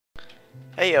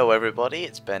Hey yo everybody,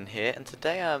 it's Ben here, and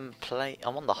today I'm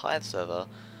on the Hive server.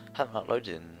 Haven't uploaded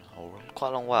in quite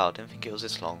a long while, didn't think it was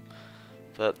this long.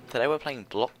 But today we're playing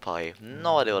BlockPie.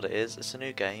 No idea what it is, it's a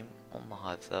new game on the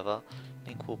Hive server.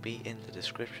 Link will be in the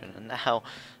description. And now,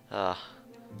 I'm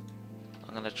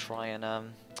gonna try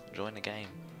and join the game.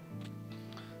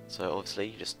 So obviously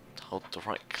you just hold the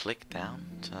right click down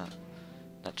to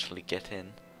naturally get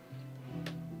in.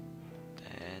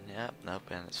 And yeah, nope,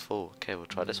 and it's full. Okay, we'll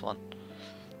try this one.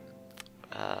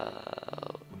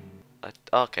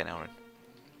 Okay, now we're in.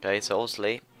 Okay, so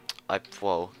obviously,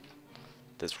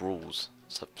 there's rules.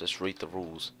 So just read the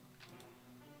rules.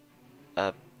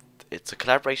 It's a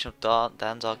collaboration of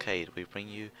Dan's Arcade. We bring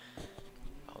you.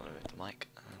 Oh, let me move the mic.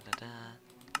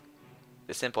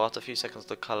 It's simple. After a few seconds,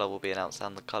 the color will be announced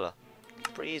and the color.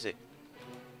 Pretty easy.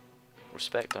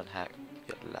 Respect, don't hack.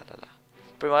 Yeah, la la la.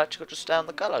 Pretty much, you just down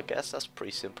the color. I guess that's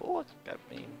pretty simple. I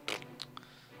mean,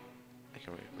 I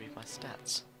can read my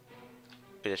stats.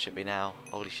 It should be now.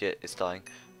 Holy shit, it's dying.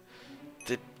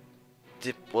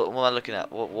 What am I looking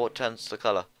at? What turns the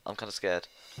colour? I'm kind of scared.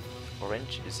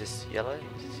 Orange? Is this yellow?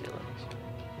 Is this yellow?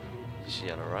 This is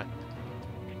yellow, right?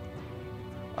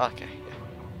 Okay,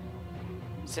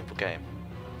 yeah. Simple game.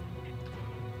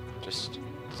 Just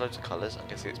there's loads of colours. I'm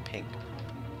guessing it's pink.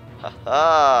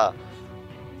 Haha!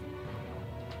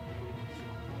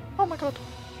 Oh my god!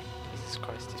 Jesus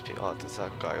Christ, these people. Oh, this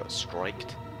guy got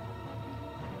striked.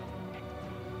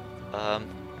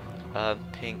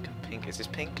 Pink. Is this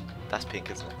pink? That's pink,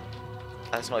 isn't it?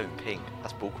 That's not even pink.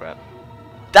 That's bullcrap.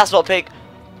 That's not pink!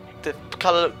 The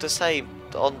colour looked the same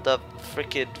on the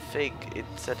freaking thing. It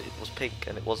said it was pink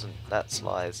and it wasn't. That's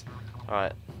lies.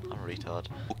 Alright, I'm a retard.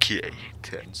 Okay,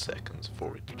 10 seconds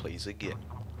for it plays again.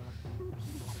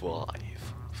 5,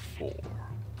 4,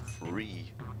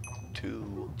 3,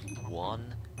 2,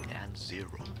 1, and 0.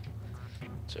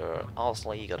 So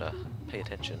honestly, you gotta pay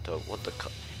attention to what the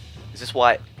is this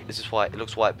white? Is this white? It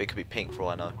looks white, but it could be pink for all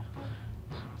I know.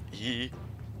 Yeah.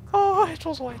 Oh, it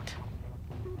was white.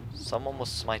 Someone was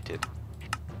smited.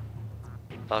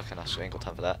 Okay, no, I ain't got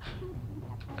time for that.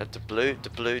 The blue,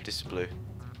 this is blue.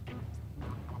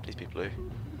 Please be blue.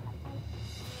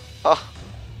 Oh.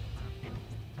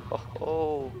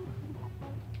 Oh.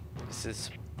 This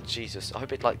is Jesus. I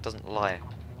hope it like doesn't lie.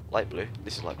 Light blue.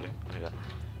 This is light blue. Look at that.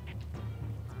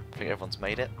 I think everyone's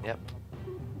made it. Yep.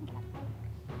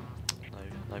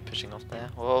 No pushing off there.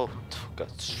 Whoa, got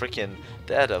freaking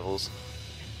daredevils.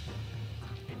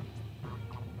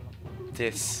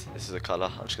 This is a colour.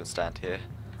 I'm just gonna stand here.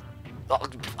 Oh,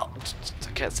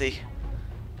 I can't see.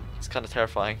 It's kind of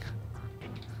terrifying.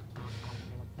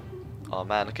 Oh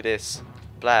man, look at this.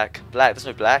 Black. There's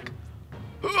no black.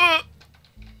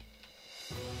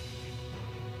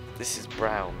 This is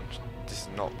brown. This is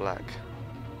not black.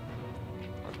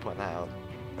 I'll point that out.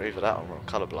 Or either that or I'm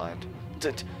colourblind.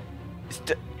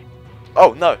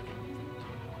 Oh no!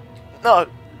 No!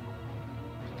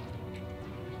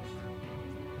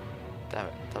 Damn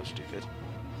it, that was stupid.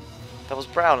 That was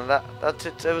brown and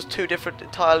there was two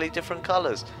entirely different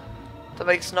colours. That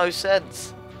makes no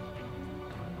sense.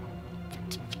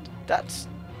 That's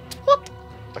what?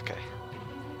 Okay.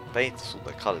 They need to sort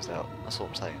their colours out, that's all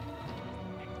I'm saying.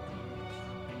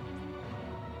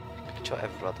 Good shot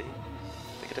everybody.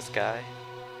 Look at this guy.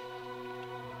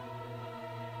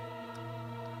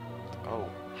 Oh,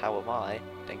 how am I?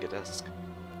 Dingadesk.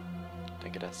 I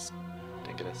think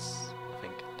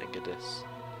Dingadis.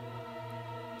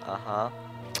 Uh-huh.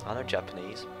 I know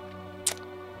Japanese.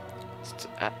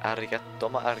 Arigato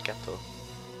ma arigato.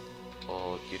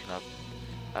 Or you can have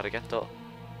arigato.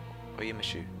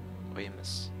 Oyimishu.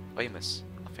 Oyimis,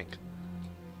 I think.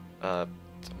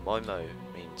 Momo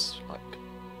means like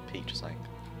peach or something.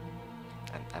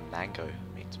 And mango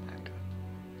means mango.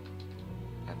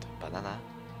 And banana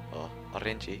or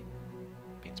orange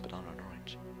means banana and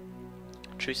orange.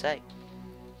 True say.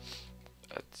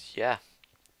 Yeah,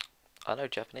 I know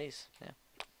Japanese. Yeah,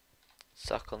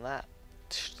 suck on that.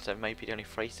 So maybe the only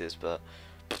phrases, but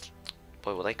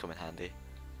boy, will they come in handy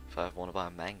if I ever want to buy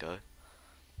a mango.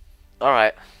 All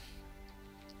right,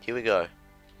 here we go.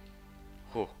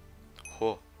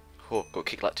 Got to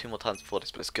kick like 2 more times before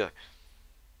this, but let's go.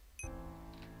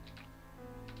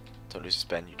 Don't lose this,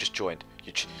 Ben. You just joined.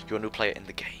 You're a new player in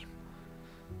the game.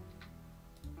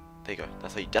 There you go.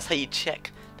 That's how you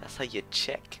check. That's how you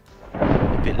check.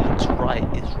 If it looks right,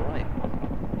 it's right.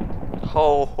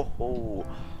 Ho ho ho.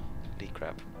 Holy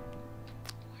crap.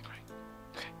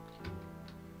 Okay.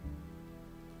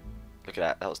 Look at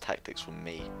that. That was tactics from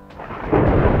me.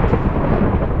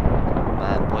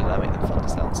 Man, boy, did I make them fucking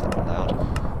sound so loud.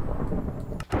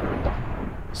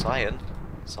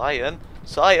 Cyan?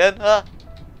 Cyan! Ah!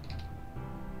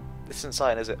 This isn't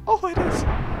cyan, is it? Oh, it is!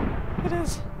 It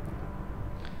is!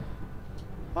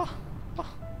 Oh,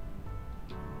 oh.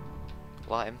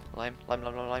 Lime, lime, lime,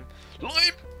 lime, lime, lime.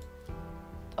 Lime!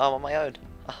 Oh, I'm on my own.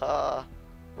 Aha!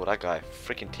 Well, that guy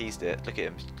freaking teased it. Look at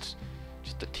him.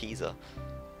 Just a teaser.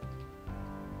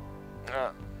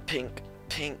 Pink,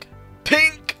 pink,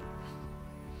 pink!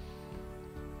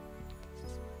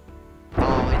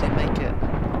 Oh, he didn't make it.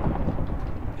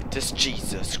 Just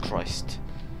Jesus Christ.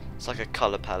 It's like a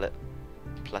colour palette.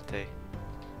 Plate. I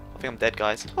think I'm dead,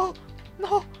 guys. Oh,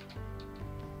 no!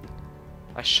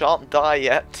 I shan't die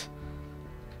yet.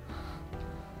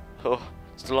 Oh,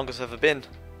 it's the longest I've ever been.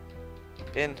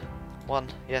 In one,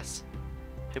 yes.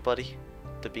 Hey, buddy.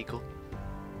 The beagle.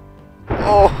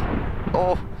 Oh!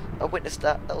 Oh! I witnessed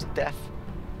that. That was death.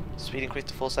 Speed increased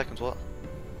to 4 seconds. What?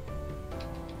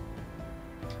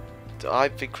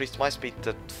 I've increased my speed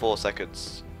to 4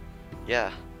 seconds.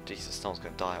 Yeah. Jesus, no one's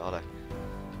gonna die, are they?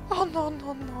 Oh no,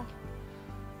 no, no.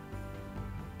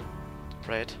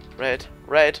 Red, red,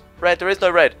 red, red. There is no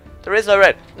red. There is no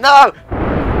red. No!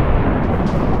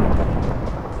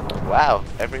 Wow,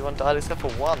 everyone died except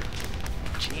for one.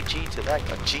 GG to that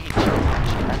guy. GG.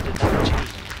 Landed that G.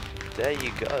 There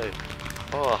you go.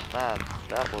 Oh man,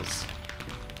 that was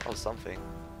something.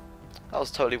 That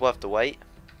was totally worth the wait.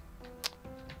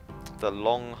 The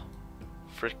long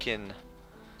freaking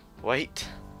wait.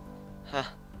 Huh.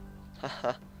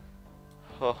 Haha.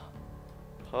 Oh.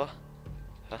 Oh.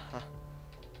 Haha.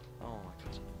 Oh my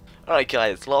god. Alright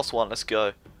guys, last one, let's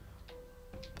go.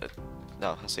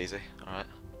 No, that's easy. Alright.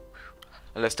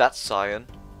 Unless that's cyan.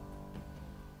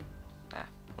 Nah,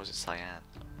 or is it cyan?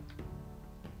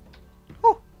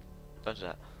 Oh! Don't do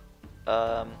that.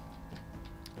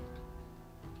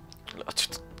 Look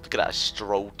at that, I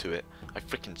strolled to it. I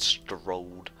freaking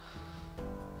strolled.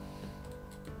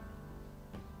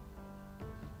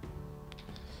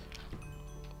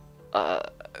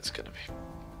 It's gonna be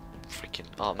freaking.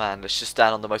 Oh man, let's just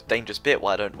stand on the most dangerous bit,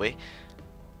 why don't we?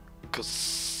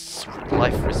 Because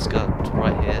life risk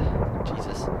right here.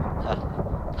 Jesus. Ha.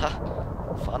 Ha.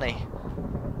 Funny.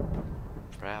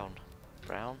 Brown.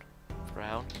 Brown.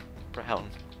 Brown. Brown.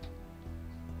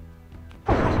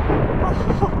 That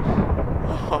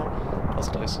was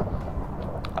close.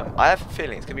 I have a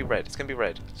feeling it's gonna be red. It's gonna be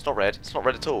red. It's not red. It's not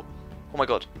red at all. Oh my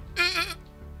god.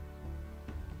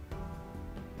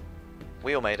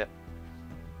 We all made it.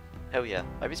 Hell yeah.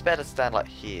 Maybe it's better to stand like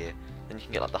here, then you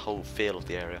can get like the whole feel of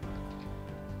the area.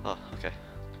 Oh, okay.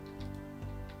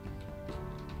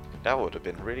 That would have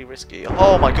been really risky.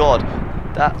 Oh my god!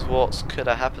 That's what could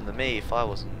have happened to me if I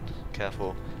wasn't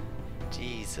careful.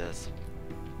 Jesus.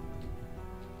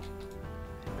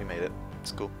 We made it.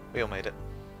 It's cool. We all made it.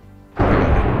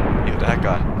 Even that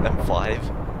guy. Them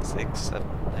 5, 6, 7,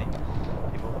 8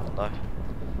 people. No.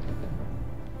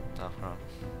 No, right.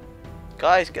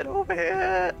 Guys, get over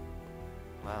here!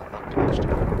 Wow, that finished.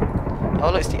 Oh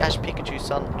look, it's the Ash Pikachu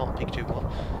son, not Pikachu what?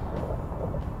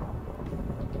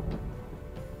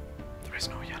 There is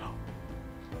no yellow.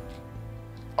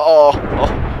 Oh!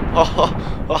 Oh!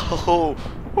 Oh!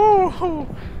 Oh! Oh!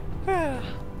 Yeah.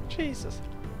 Jesus.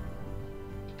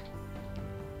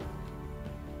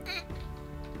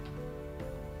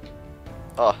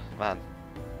 Oh man.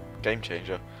 Game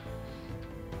changer.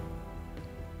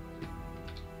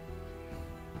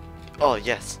 Oh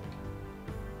yes.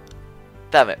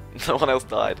 Damn it, no one else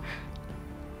died.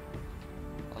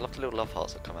 I love the little love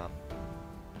hearts that come out.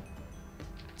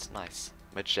 It's nice.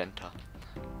 Magenta.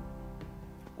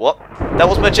 What? That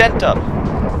was magenta!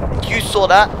 You saw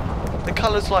that? The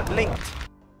colour's like linked.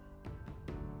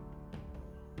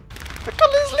 The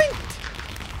colour's linked!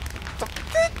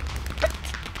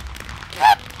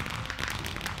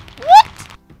 What?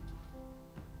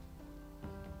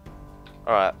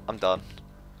 Alright, I'm done.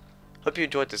 Hope you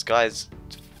enjoyed this, guys.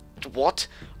 What?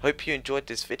 Hope you enjoyed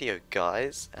this video,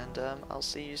 guys, and I'll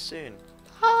see you soon.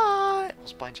 Bye! I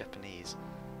was buying Japanese.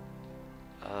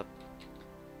 Oh,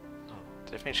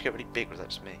 did everything just get really big, or was that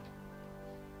just me?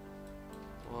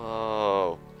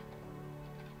 Whoa.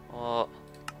 What?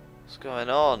 What's going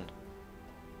on?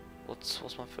 What's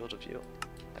my field of view?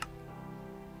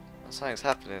 Something's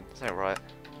happening. Something right.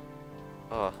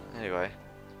 Oh, anyway.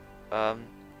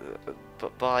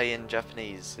 But bye in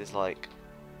Japanese is like.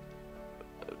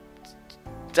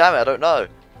 Damn it, I don't know.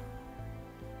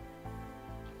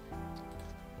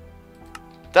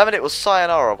 Damn it, it was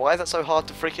sayonara. Why is that so hard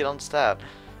to freaking understand?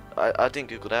 I didn't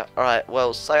Google that. Alright,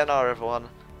 well, sayonara everyone.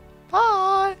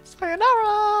 Bye!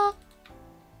 Sayonara!